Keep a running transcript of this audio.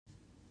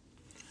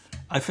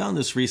I found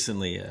this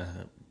recently.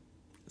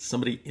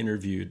 Somebody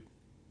interviewed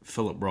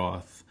Philip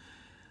Roth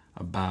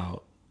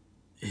about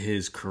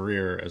his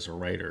career as a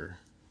writer.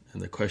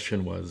 And the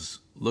question was,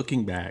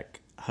 looking back,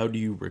 how do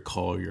you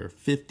recall your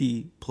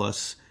 50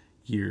 plus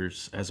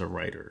years as a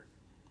writer?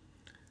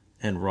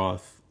 And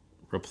Roth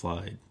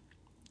replied,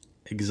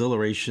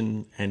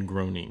 exhilaration and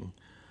groaning,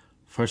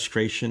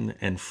 frustration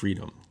and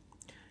freedom,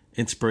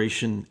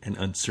 inspiration and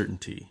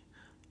uncertainty,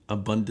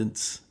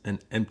 abundance and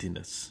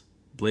emptiness,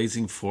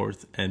 blazing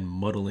forth and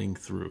muddling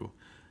through,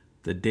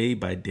 the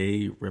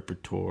day-by-day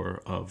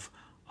repertoire of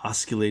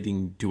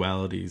oscillating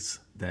dualities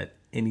that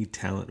any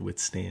talent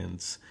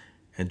withstands,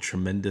 and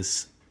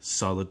tremendous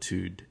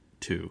solitude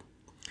too.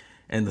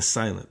 And the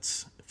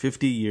silence,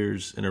 50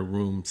 years in a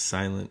room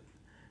silent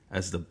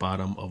as the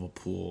bottom of a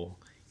pool,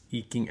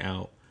 eking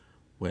out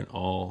when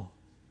all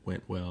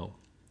went well,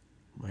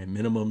 my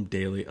minimum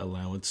daily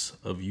allowance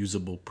of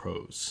usable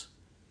prose.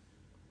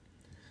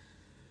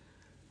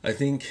 I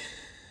think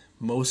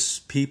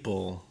most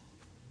people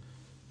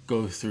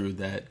go through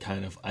that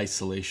kind of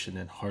isolation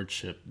and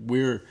hardship.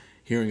 We're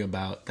hearing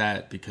about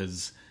that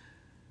because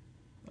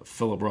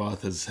Philip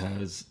Roth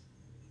has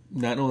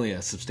not only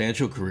a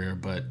substantial career,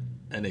 but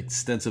an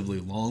extensively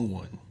long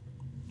one.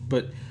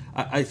 But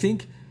I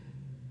think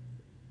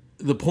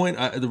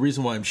the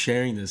reason why I'm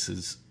sharing this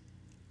is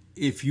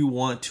if you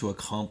want to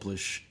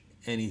accomplish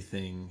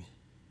anything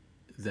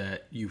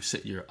that you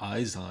set your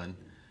eyes on,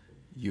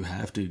 you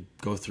have to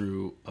go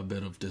through a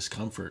bit of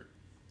discomfort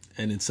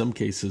and in some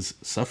cases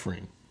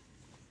suffering.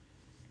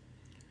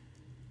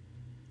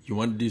 You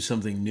want to do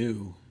something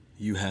new,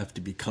 you have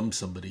to become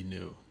somebody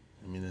new.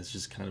 I mean, that's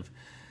just kind of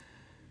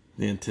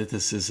the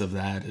antithesis of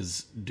that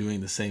is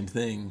doing the same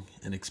thing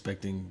and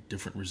expecting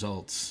different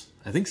results.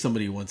 I think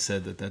somebody once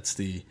said that that's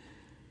the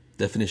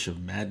definition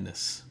of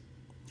madness.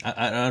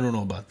 I don't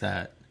know about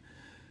that.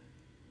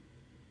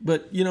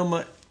 But, you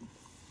know,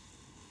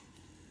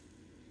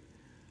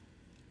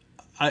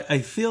 I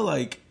feel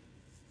like,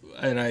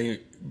 and I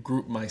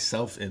group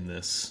myself in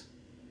this,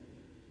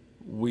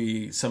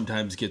 we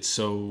sometimes get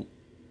so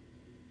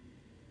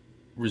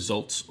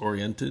results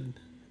oriented,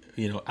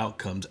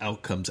 outcomes.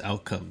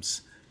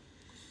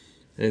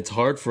 And it's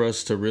hard for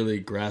us to really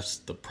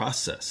grasp the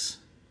process.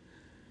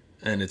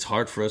 And it's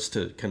hard for us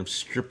to kind of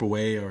strip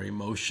away our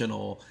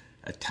emotional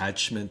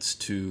attachments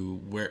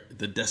to where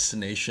the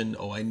destination.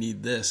 Oh, I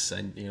need this.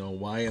 And,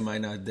 why am I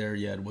not there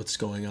yet? What's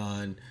going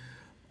on?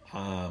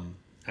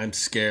 I'm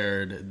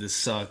scared. This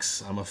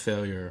sucks. I'm a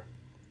failure.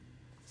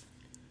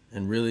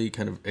 And really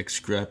kind of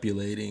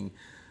extrapolating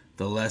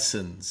the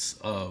lessons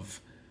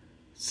of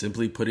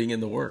simply putting in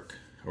the work.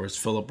 Or as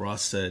Philip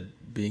Roth said,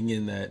 being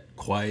in that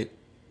quiet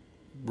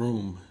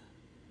room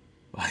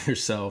by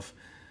yourself.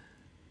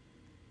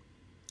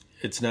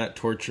 It's not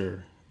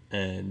torture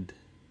and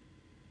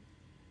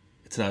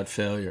it's not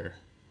failure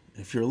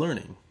if you're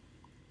learning.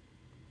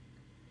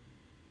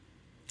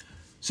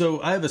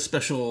 So I have a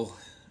special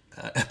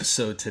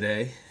episode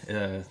today,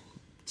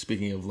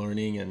 speaking of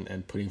learning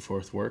and putting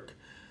forth work.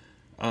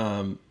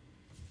 A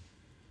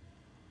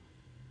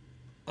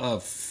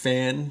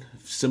fan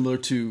similar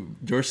to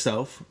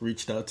yourself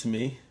reached out to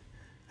me.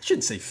 I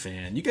shouldn't say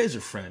fan. You guys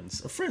are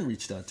friends. A friend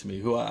reached out to me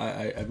who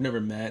I've never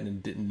met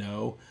and didn't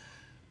know.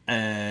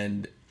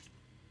 And,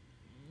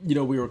 we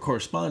were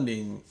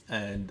corresponding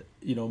and,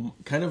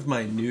 kind of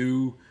my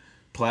new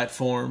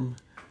platform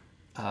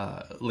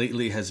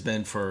lately has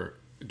been for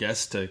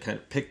guests to kind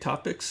of pick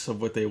topics of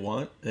what they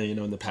want. And,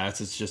 in the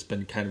past, it's just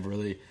been kind of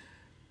really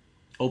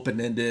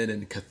open-ended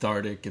and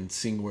cathartic and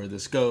seeing where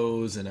this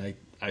goes. And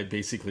I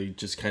basically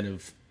just kind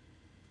of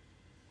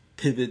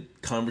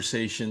pivot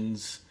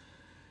conversations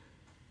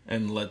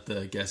and let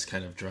the guest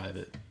kind of drive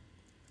it.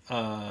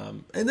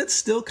 And that's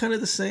still kind of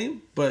the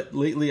same, but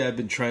lately I've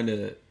been trying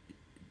to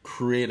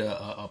create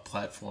a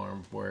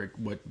platform where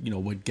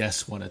what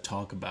guests want to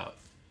talk about.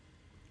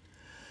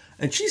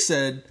 And she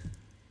said,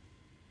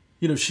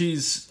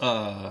 she's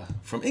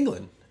from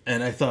England.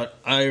 And I thought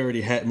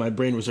my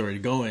brain was already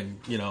going,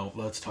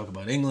 let's talk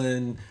about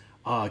England.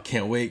 I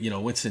can't wait.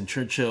 Winston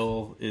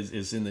Churchill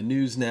is in the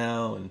news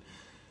now. And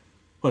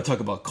I want to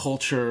talk about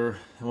culture.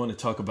 I want to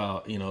talk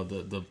about,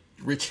 the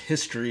rich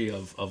history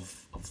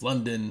of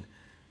London.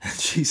 And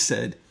she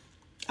said,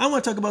 I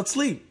want to talk about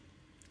sleep.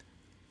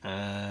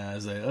 I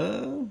was like,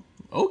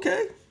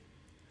 okay,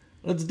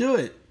 let's do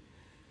it.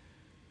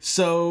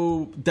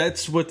 So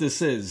that's what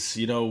this is.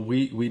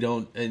 We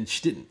don't, and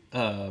she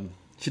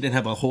didn't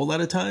have a whole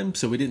lot of time,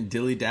 so we didn't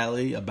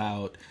dilly-dally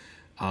about,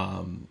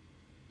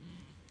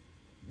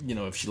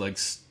 if she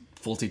likes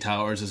Fawlty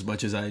Towers as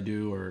much as I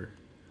do, or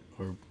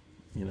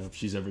if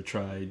she's ever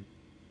tried,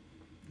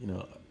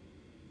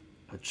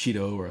 a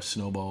Cheeto or a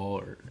Snowball,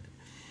 or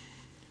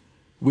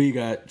we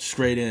got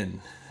straight in,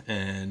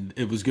 and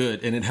it was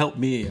good, and it helped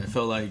me. I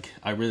felt like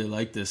I really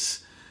liked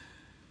this.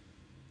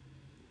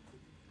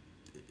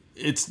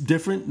 It's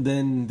different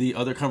than the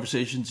other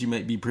conversations you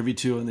might be privy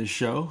to on this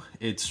show.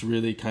 It's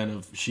really kind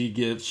of,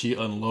 she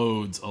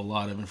unloads a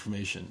lot of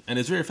information, and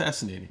it's very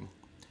fascinating.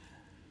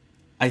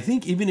 I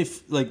think even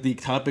if like the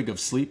topic of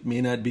sleep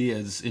may not be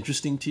as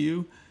interesting to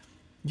you,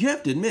 you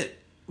have to admit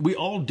we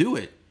all do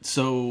it.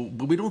 So,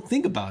 but we don't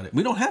think about it.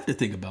 We don't have to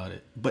think about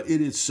it, but it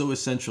is so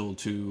essential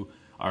to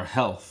our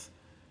health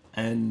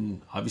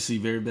and obviously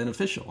very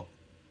beneficial.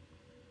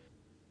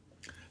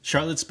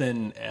 Charlotte's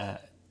been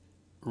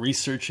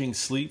researching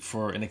sleep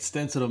for an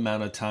extensive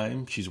amount of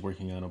time. She's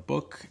working on a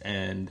book,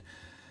 and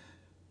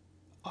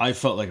I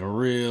felt like a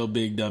real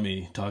big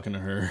dummy talking to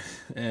her.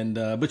 And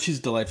but she's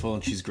delightful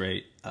and she's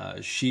great.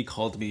 She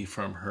called me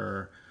from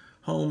her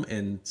home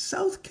in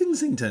South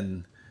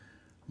Kensington.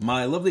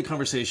 My lovely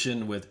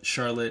conversation with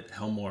Charlotte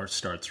Helmore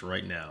starts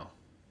right now.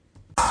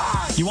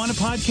 You want a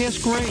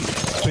podcast? Great.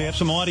 So you have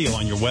some audio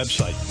on your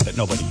website that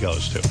nobody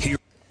goes to.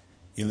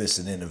 You're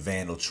listening to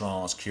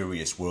Vandaltron's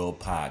Curious World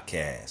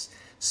podcast.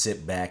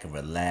 Sit back and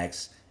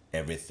relax.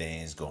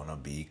 Everything's gonna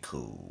be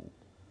cool.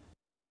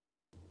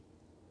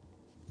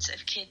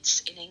 Of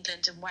kids in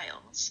England and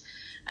Wales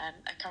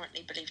are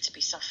currently believed to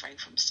be suffering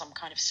from some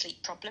kind of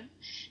sleep problem.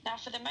 Now,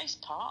 for the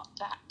most part,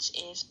 that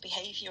is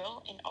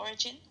behavioural in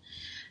origin.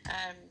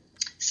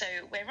 So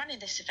we're running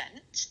this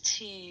event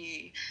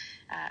to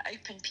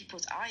open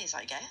people's eyes,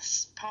 I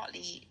guess,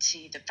 partly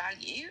to the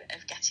value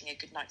of getting a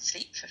good night's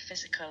sleep for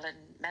physical and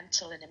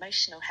mental and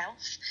emotional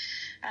health.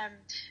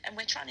 And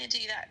we're trying to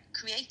do that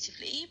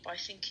creatively by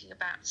thinking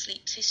about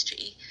sleep's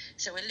history.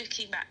 So we're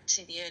looking back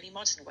to the early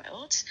modern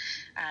world,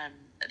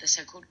 the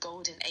so-called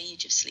golden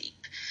age of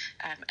sleep,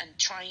 and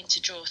trying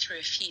to draw through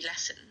a few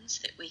lessons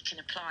that we can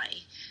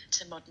apply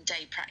to modern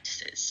day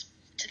practices,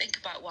 to think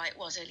about why it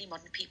was early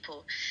modern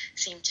people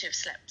seem to have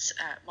slept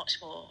much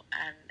more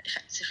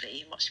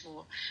effectively, much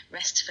more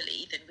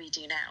restfully than we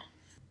do now.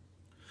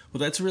 Well,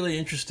 that's really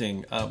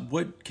interesting.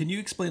 What can you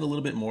explain a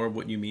little bit more of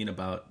what you mean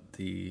about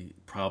the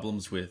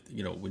problems with,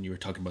 when you were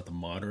talking about the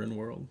modern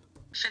world?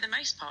 For the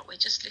most part, we're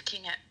just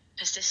looking at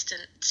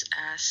persistent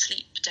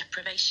sleep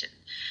deprivation.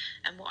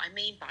 And what I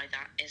mean by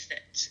that is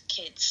that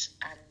kids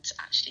and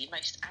actually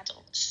most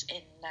adults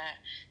in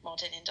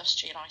modern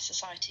industrialised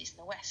societies in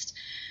the West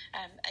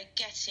are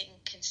getting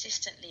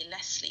consistently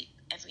less sleep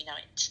every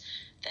night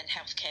than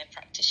healthcare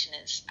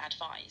practitioners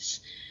advise.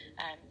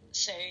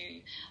 So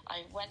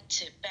I went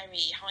to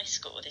Bury High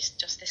School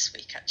just this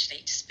week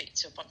actually to speak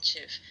to a bunch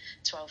of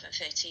 12 and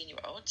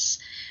 13-year-olds.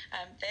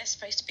 They're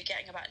supposed to be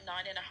getting about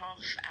 9.5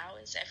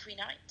 hours every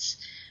night.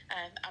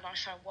 And I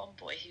found one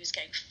boy who was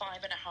getting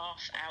 5.5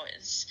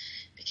 hours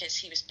because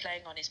he was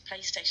playing on his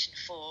PlayStation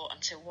 4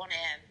 until 1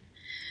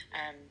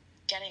 a.m.,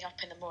 getting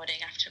up in the morning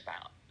after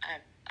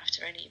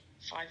only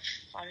five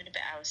and a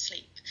bit hours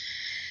sleep,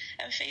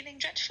 and feeling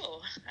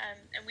dreadful.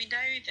 And we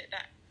know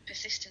that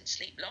persistent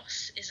sleep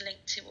loss is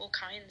linked to all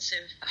kinds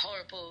of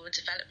horrible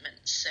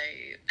developments. So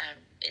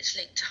it's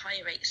linked to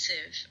high rates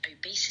of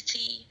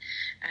obesity,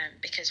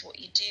 because what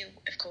you do,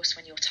 of course,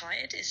 when you're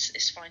tired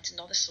is find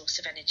another source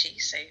of energy.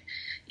 So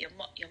you're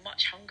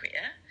much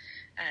hungrier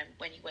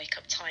when you wake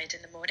up tired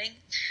in the morning.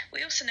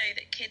 We also know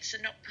that kids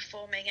are not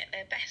performing at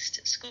their best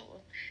at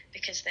school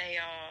because they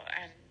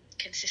are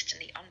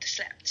consistently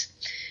underslept.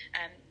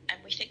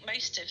 And we think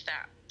most of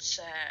that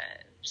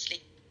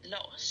sleep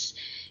loss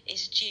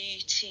is due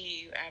to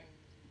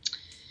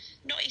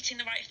not eating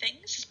the right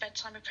things as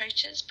bedtime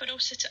approaches, but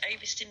also to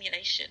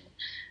overstimulation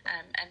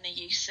and the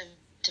use of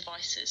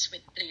devices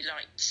with blue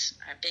light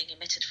being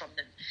emitted from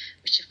them,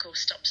 which of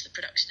course stops the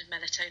production of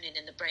melatonin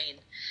in the brain,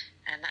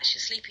 and that's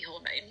your sleepy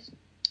hormone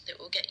that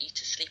will get you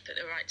to sleep at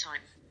the right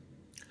time.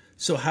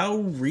 So how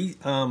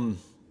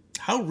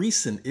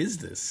recent is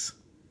this?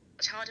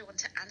 It's a harder one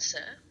to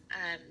answer.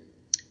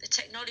 The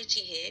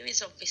technology here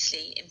is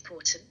obviously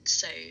important,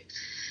 so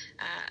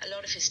a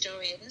lot of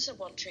historians are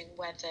wondering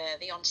whether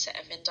the onset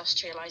of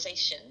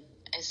industrialization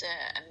is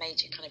a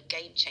major kind of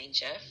game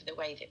changer for the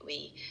way that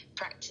we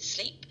practice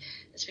sleep,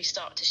 as we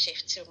start to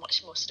shift to a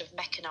much more sort of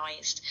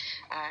mechanized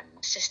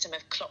system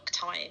of clock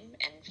time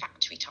and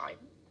factory time.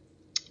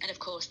 And of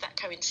course that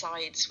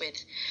coincides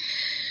with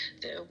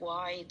the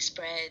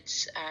widespread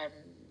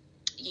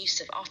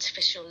use of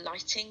artificial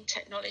lighting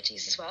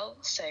technologies as well.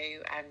 So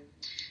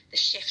the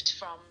shift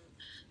from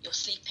your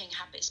sleeping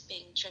habits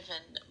being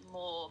driven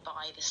more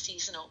by the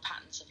seasonal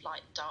patterns of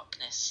light and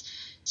darkness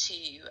to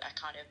a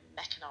kind of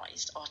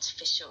mechanized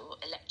artificial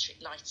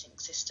electric lighting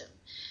system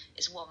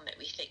is one that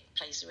we think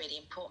plays a really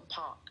important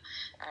part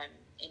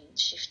in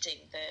shifting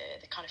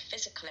the kind of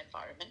physical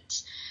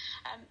environment.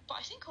 But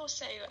I think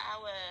also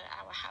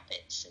our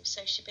habits of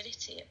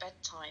sociability at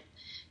bedtime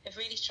have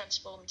really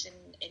transformed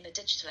in the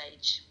digital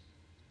age.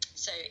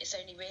 So it's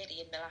only really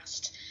in the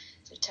last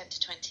sort of 10 to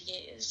 20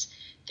 years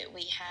that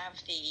we have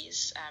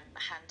these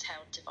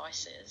handheld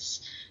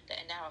devices that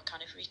are now a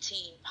kind of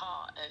routine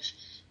part of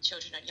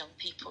children and young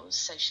people's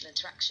social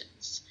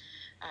interactions.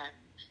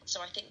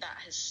 So I think that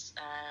has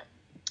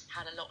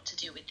had a lot to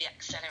do with the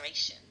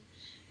acceleration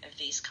of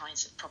these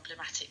kinds of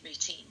problematic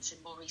routines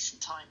in more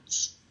recent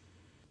times.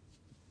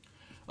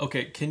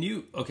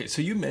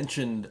 So you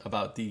mentioned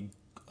about the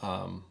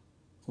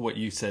what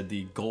you said,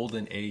 the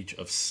golden age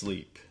of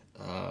sleep.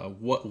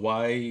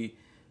 Why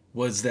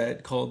was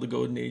that called the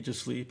golden age of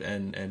sleep,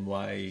 and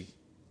why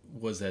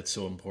was that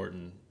so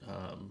important?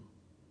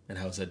 And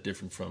how is that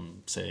different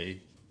from,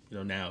 say,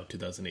 now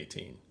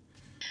 2018?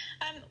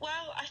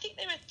 Well, I think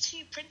there are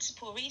two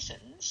principal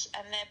reasons,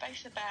 and they're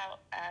both about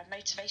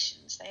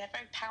motivations. They have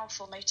very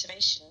powerful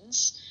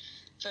motivations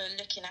for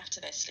looking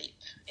after their sleep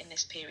in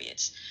this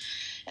period.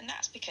 And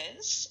that's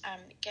because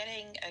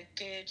getting a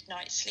good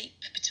night's sleep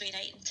between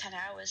 8 and 10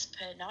 hours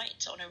per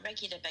night on a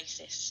regular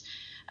basis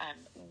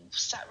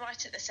sat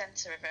right at the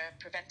centre of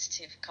a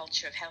preventative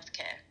culture of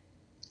healthcare.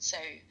 So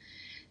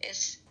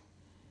it's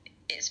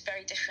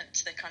very different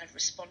to the kind of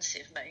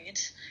responsive mode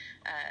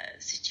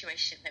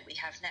situation that we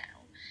have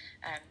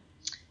now.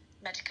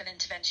 Medical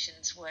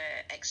interventions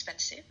were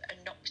expensive and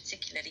not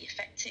particularly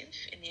effective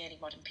in the early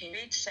modern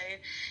period. So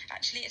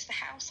actually it's the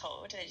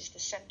household that is the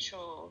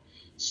central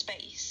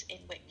space in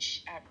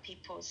which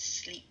people's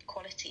sleep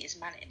quality is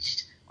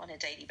managed on a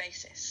daily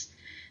basis.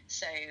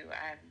 So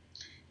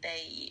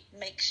they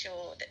make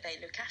sure that they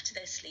look after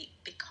their sleep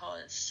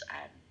because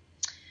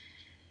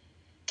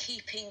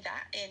keeping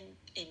that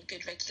in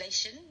good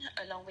regulation,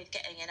 along with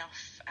getting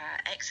enough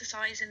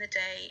exercise in the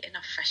day,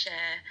 enough fresh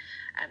air,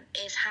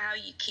 is how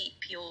you keep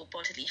your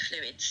bodily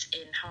fluids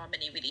in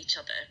harmony with each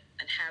other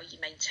and how you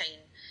maintain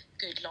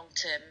good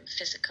long-term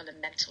physical and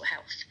mental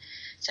health.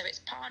 So it's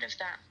part of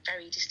that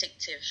very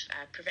distinctive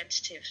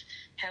preventative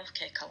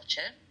healthcare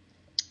culture.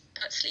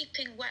 But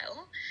sleeping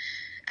well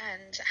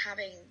and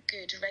having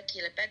good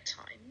regular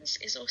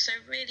bedtimes is also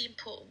a really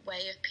important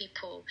way of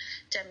people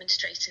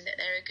demonstrating that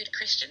they're a good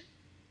Christian.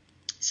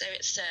 So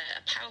it's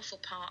a powerful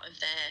part of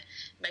their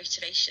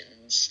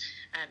motivations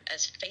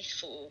as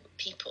faithful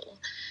people.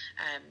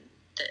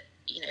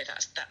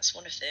 That's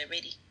one of the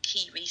really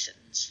key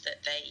reasons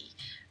that they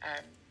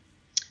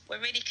were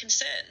really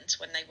concerned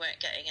when they weren't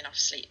getting enough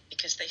sleep,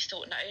 because they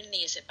thought, not only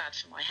is it bad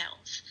for my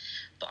health,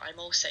 but I'm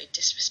also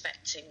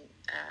disrespecting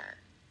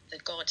the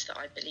God that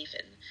I believe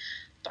in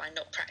by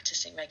not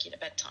practicing regular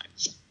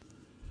bedtimes.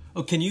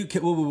 Oh, can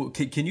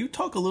you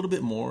talk a little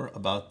bit more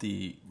about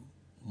the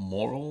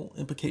moral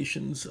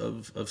implications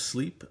of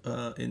sleep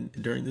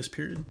during this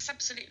period?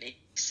 Absolutely.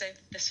 So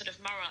the sort of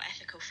moral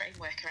ethical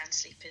framework around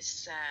sleep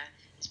is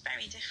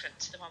very different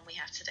to the one we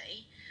have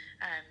today.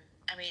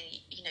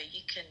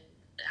 You can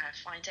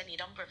find any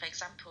number of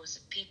examples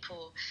of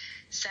people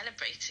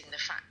celebrating the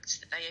fact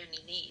that they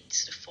only need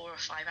sort of 4 or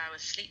 5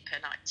 hours sleep per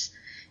night.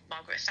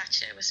 Margaret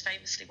Thatcher was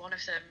famously one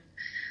of them.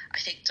 I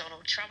think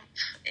Donald Trump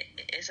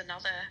is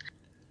another.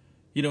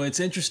 It's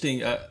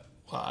interesting.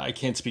 I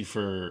can't speak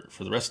for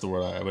the rest of the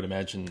world. I would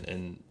imagine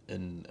in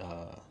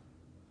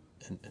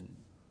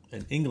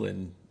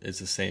England is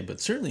the same, but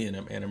certainly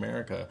in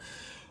America,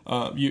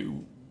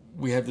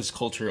 we have this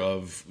culture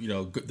of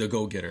the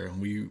go-getter, and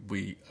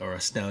we are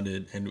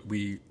astounded and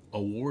we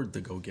award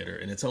the go-getter,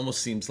 and it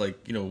almost seems like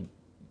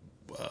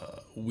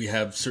we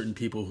have certain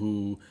people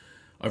who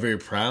are very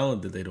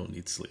proud that they don't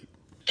need sleep.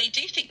 They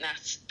do think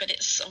that, but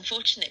it's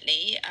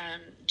unfortunately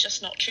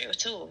just not true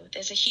at all.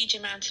 There's a huge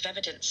amount of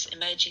evidence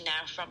emerging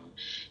now from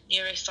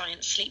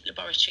neuroscience sleep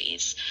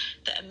laboratories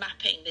that are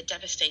mapping the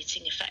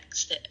devastating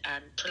effects that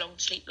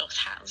prolonged sleep loss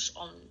has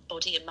on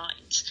body and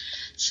mind.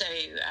 So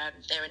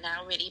there are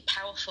now really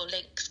powerful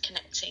links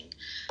connecting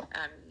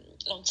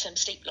long-term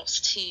sleep loss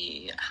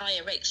to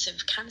higher rates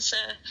of cancer,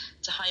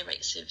 to higher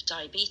rates of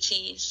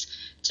diabetes,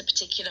 to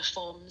particular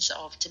forms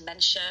of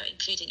dementia,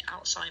 including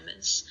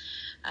Alzheimer's.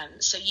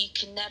 So you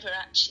can never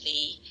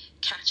actually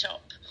catch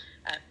up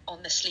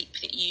on the sleep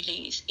that you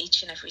lose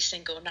each and every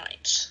single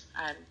night.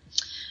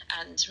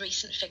 And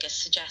recent figures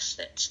suggest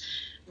that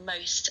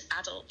most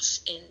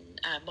adults in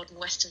modern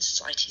Western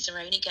societies are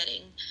only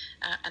getting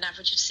an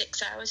average of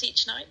 6 hours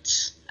each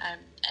night,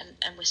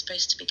 and we're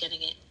supposed to be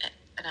getting it at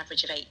an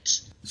average of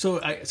 8.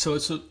 So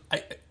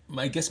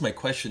I guess my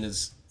question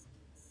is,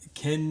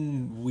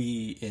 can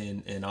we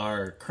in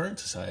our current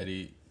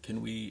society,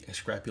 can we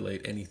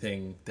extrapolate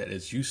anything that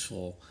is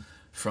useful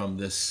from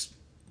this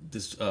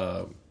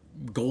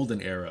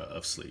golden era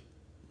of sleep?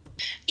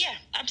 Yeah,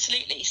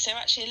 absolutely. So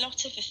actually a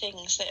lot of the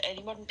things that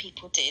early modern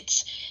people did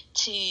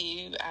to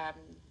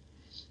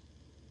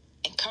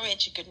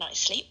encourage a good night's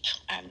sleep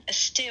are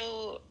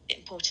still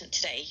important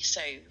today.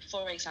 So,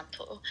 for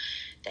example,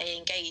 they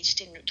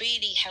engaged in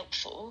really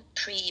helpful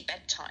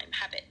pre-bedtime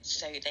habits.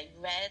 So they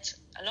read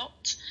a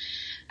lot.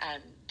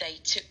 They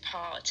took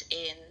part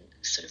in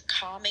sort of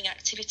calming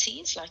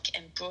activities like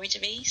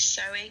embroidery,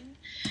 sewing.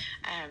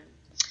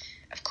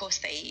 Of course,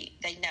 they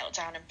knelt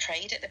down and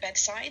prayed at the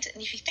bedside.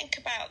 And if you think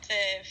about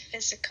the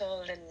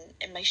physical and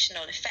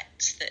emotional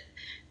effects that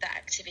that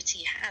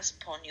activity has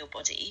upon your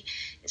body,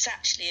 it's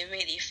actually a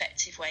really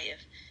effective way of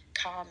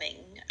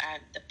calming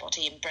the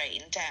body and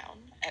brain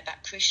down at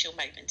that crucial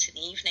moment in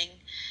the evening.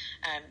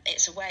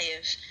 It's a way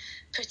of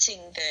putting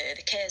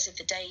the cares of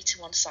the day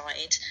to one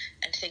side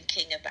and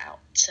thinking about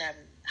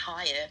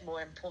higher,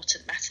 more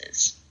important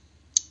matters.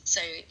 So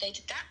they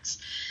did that,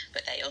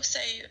 but they also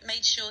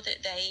made sure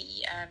that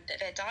that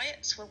their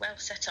diets were well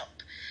set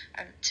up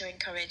to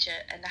encourage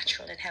a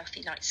natural and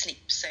healthy night's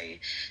sleep. So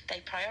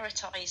they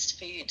prioritised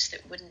foods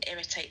that wouldn't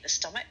irritate the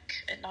stomach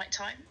at night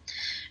time,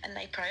 and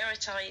they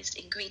prioritised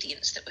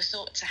ingredients that were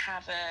thought to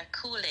have a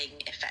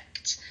cooling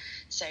effect.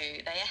 So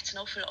they ate an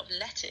awful lot of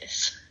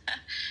lettuce,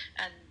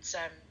 and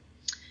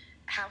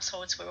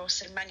households were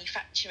also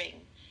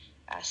manufacturing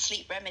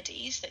sleep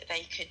remedies that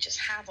they could just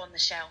have on the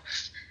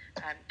shelf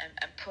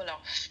and pull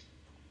off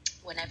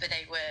whenever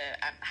they were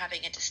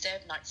having a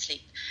disturbed night's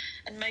sleep.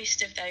 And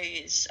most of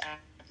those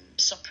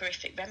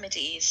soporific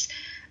remedies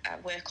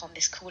work on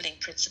this cooling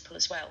principle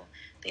as well.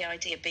 The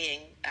idea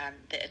being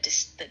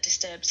that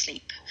disturbed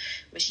sleep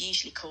was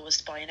usually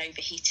caused by an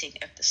overheating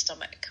of the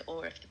stomach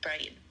or of the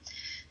brain.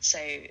 So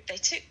they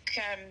took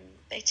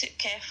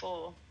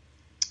careful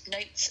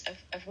notes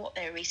of what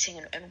they were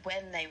eating and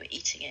when they were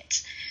eating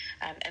it,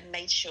 and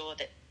made sure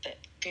that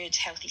good,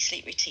 healthy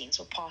sleep routines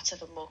were part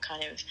of a more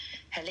kind of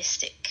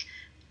holistic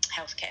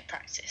healthcare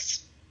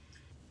practice.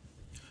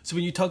 So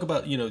when you talk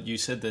about, you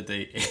said that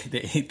they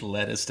ate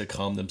lettuce to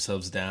calm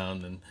themselves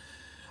down, and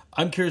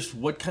I'm curious,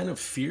 what kind of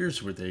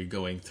fears were they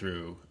going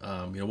through?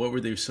 What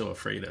were they so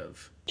afraid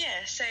of?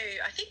 Yeah, so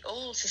I think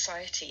all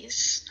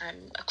societies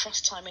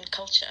across time and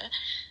culture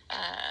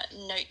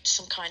note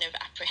some kind of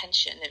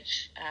apprehension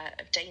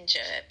of danger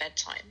at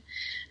bedtime.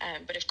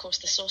 But of course,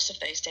 the source of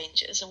those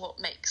dangers and what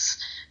makes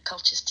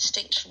cultures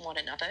distinct from one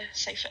another.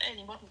 So for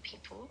early modern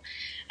people,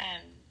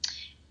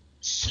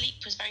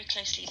 sleep was very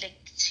closely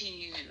linked to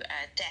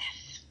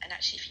death. And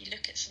actually, if you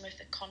look at some of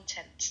the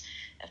content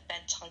of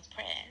bedtime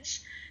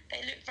prayers,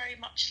 they look very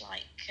much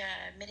like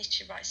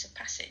miniature rites of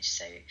passage.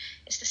 So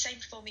it's the same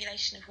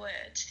formulation of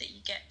words that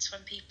you get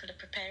when people are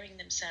preparing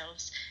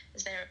themselves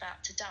as they're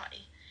about to die,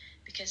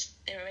 because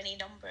there are any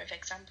number of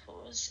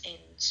examples in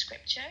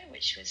scripture,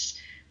 which was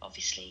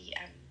obviously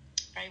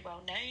very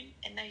well known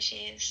in those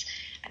years,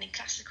 and in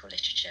classical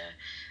literature,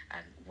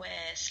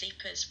 where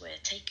sleepers were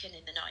taken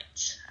in the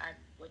night,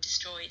 were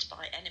destroyed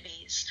by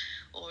enemies,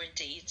 or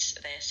indeed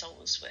their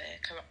souls were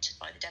corrupted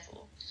by the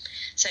devil.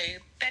 So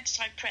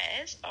bedside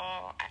prayers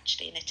are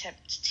actually an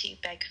attempt to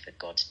beg for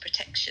God's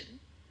protection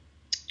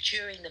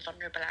during the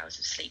vulnerable hours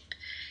of sleep,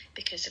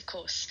 because of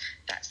course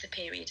that's the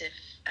period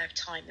of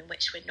time in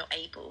which we're not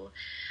able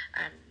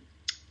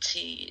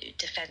to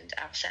defend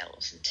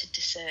ourselves and to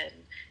discern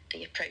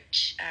the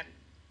approach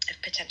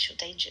of potential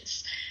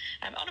dangers.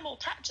 On a more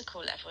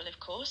practical level, of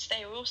course,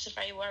 they were also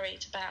very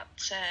worried about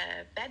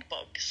bed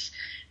bugs,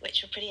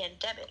 which were pretty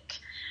endemic.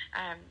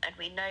 And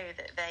we know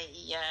that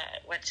they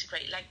went to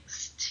great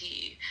lengths to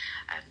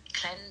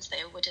cleanse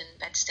their wooden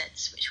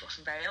bedsteads, which were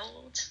often very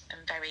old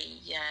and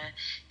very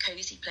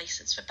cosy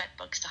places for bed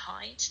bugs to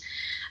hide.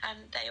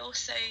 They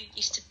also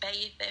used to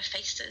bathe their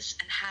faces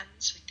and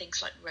hands with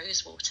things like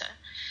rose water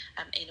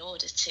in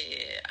order to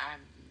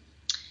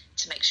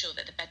make sure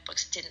that the bed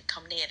bugs didn't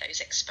come near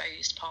those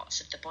exposed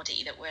parts of the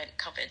body that weren't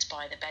covered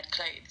by the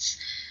bedclothes.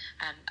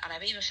 And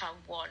I've even found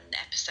one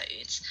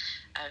episode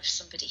of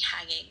somebody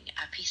hanging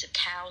a piece of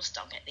cow's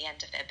dung at the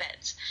end of their bed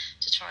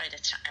to try and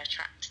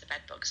attract the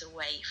bed bugs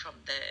away from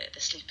the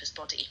sleeper's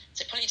body.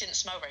 So it probably didn't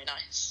smell very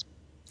nice.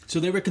 So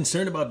they were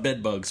concerned about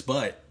bed bugs,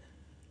 but,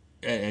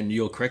 and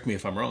you'll correct me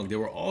if I'm wrong, they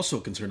were also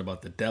concerned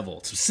about the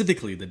devil,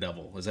 specifically the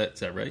devil. Is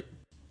that right?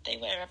 They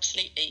were,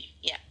 absolutely,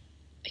 yeah.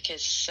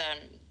 Because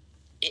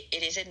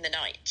it is in the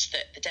night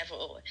that the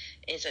devil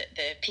is at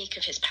the peak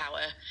of his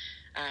power,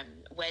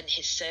 when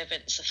his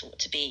servants are thought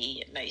to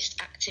be most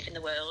active in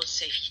the world.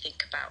 So if you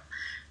think about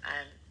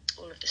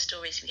all of the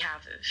stories we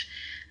have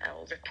of,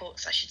 or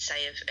reports, I should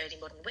say, of early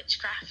modern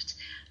witchcraft,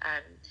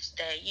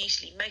 they're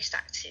usually most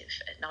active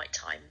at night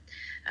time,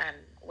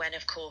 when,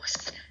 of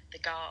course, the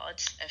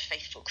guard of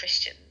faithful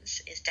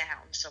Christians is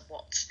down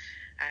somewhat.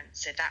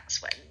 So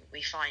that's when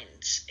we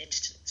find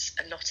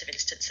a lot of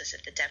instances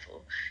of the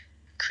devil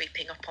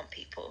creeping up on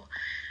people.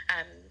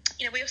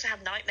 We also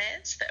have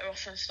nightmares that are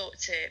often thought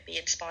to be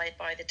inspired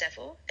by the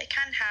devil. They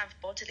can have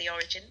bodily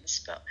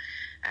origins, but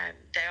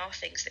there are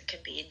things that can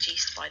be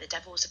induced by the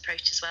devil's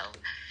approach as well.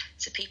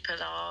 So people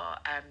are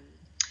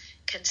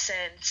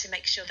concerned to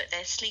make sure that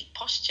their sleep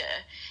posture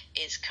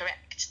is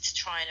correct to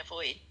try and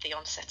avoid the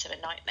onset of a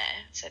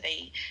nightmare. So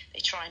they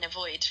try and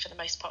avoid, for the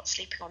most part,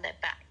 sleeping on their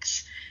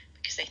backs,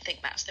 because they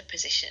think that's the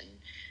position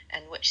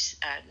in which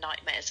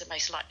nightmares are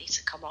most likely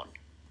to come on.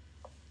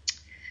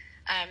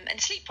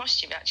 And sleep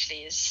posture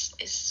actually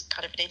is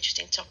kind of an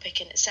interesting topic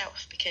in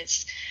itself,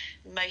 because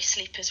most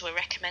sleepers were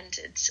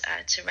recommended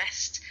to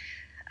rest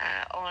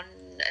on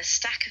a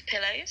stack of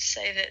pillows,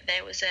 so that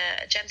there was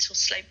a gentle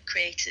slope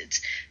created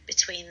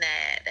between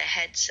their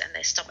heads and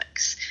their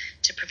stomachs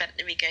to prevent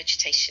the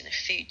regurgitation of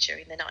food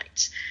during the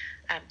night.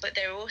 But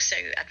they were also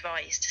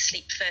advised to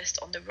sleep first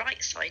on the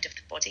right side of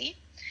the body,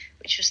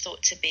 which was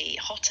thought to be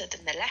hotter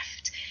than the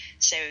left.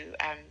 So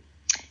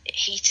it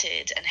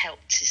heated and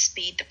helped to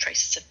speed the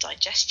process of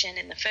digestion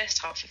in the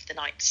first half of the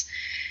night.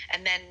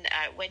 And then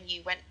when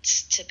you went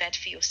to bed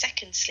for your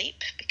second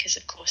sleep, because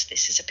of course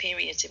this is a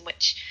period in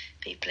which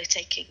people are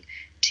taking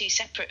two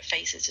separate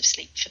phases of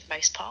sleep for the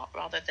most part,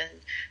 rather than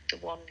the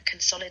one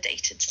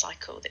consolidated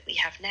cycle that we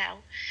have now.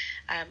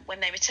 When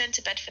they return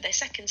to bed for their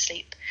second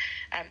sleep,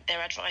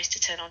 they're advised to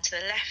turn onto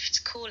the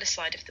left cooler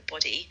side of the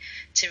body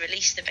to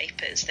release the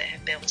vapours that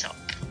have built up,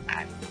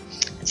 and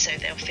so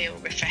they'll feel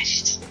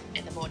refreshed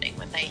in the morning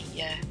when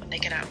they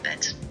get out of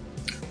bed.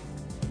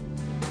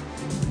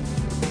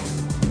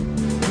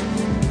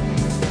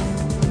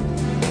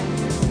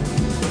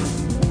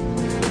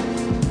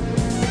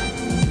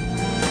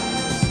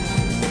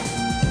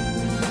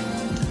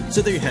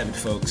 So there you have it,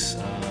 folks.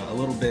 A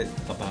little bit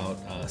about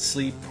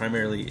sleep,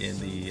 primarily in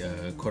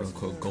the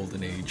quote-unquote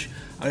golden age.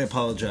 I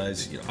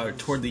apologize.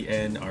 Toward the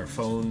end, our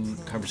phone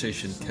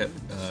conversation kept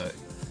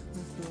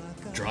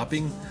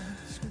dropping,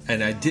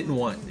 and I didn't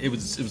want. It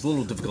was a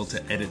little difficult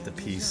to edit the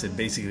piece. And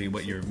basically,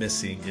 what you're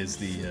missing is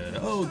the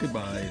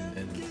goodbye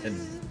and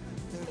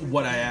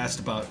what I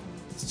asked about.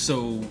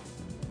 So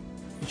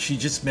she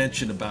just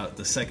mentioned about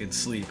the second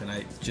sleep, and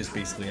I just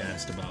basically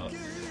asked about.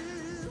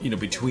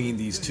 Between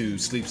these two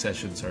sleep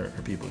sessions, are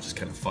people just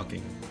kind of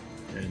fucking?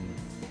 And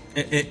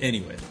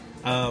anyway,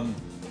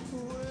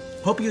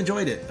 hope you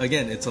enjoyed it.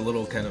 Again, it's a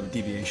little kind of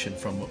deviation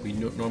from what we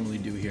normally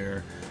do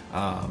here.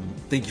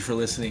 Thank you for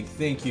listening.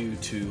 Thank you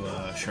to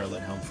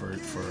Charlotte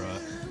Helmford for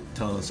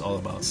telling us all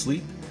about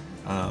sleep.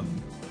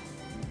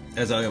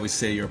 As I always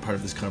say, you're a part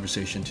of this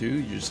conversation too.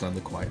 You're just on the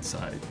quiet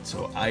side.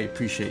 So I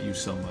appreciate you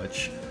so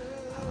much.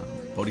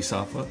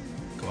 Bodhisattva,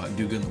 go out and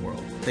do good in the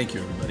world. Thank you,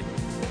 everybody.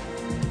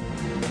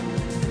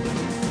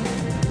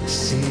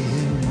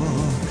 Seeing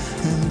more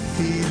and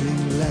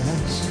feeling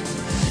less,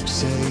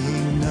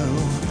 saying no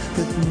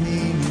but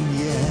meaning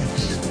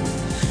yes.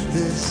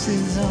 This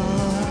is all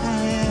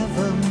I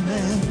ever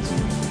meant.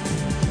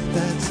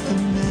 That's the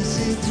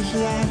message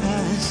that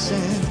I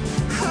sent.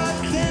 I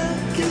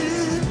can't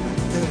give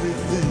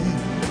everything.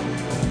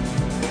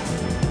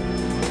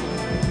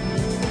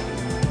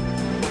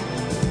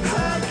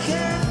 I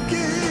can't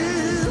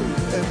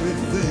give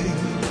everything.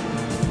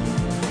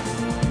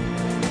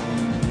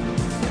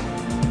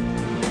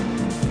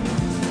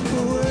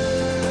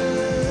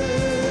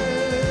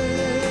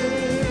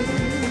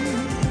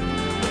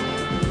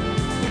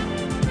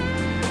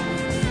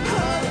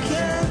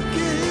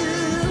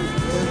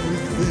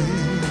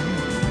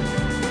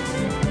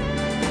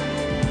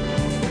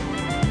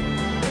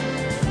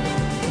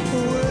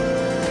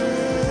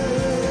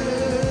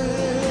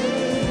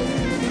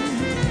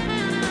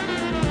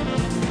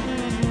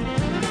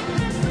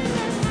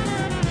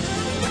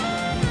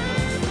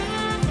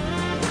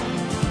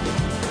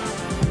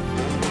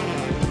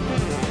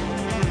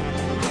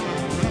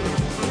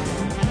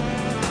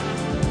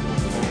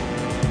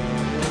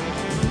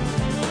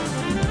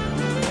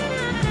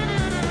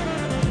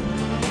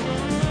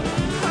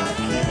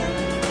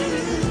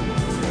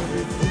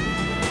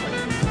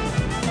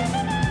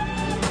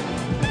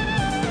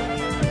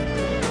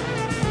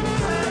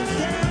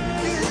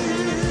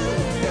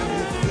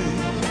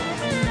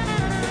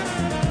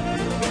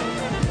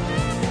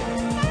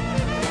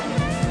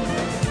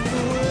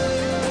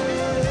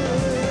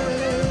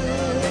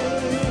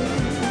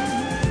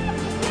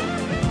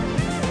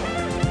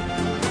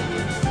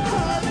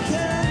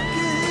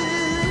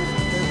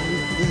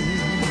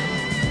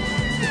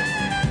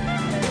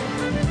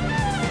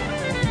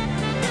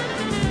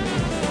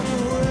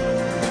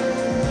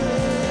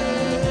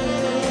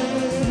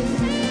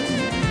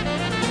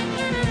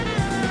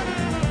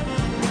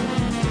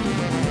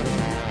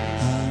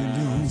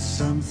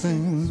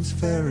 Something's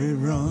very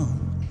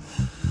wrong.